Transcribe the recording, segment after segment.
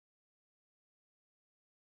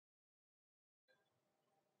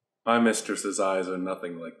My mistress's eyes are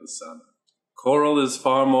nothing like the sun. Coral is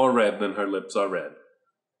far more red than her lips are red.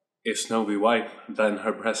 If snow be white, then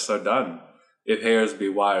her breasts are dun. If hairs be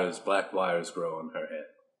wires, black wires grow on her head.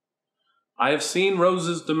 I have seen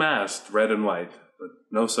roses damasked, red and white, but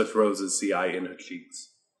no such roses see I in her cheeks.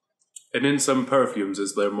 And in some perfumes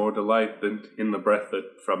is there more delight than in the breath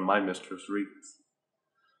that from my mistress reeks.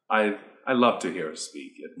 I love to hear her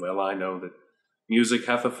speak, yet well I know that music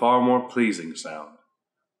hath a far more pleasing sound.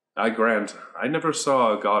 I grant I never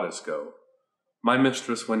saw a goddess go. My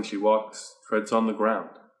mistress, when she walks, treads on the ground.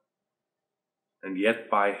 And yet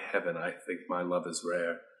by heaven I think my love as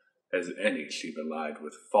rare as any she belied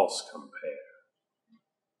with false compare.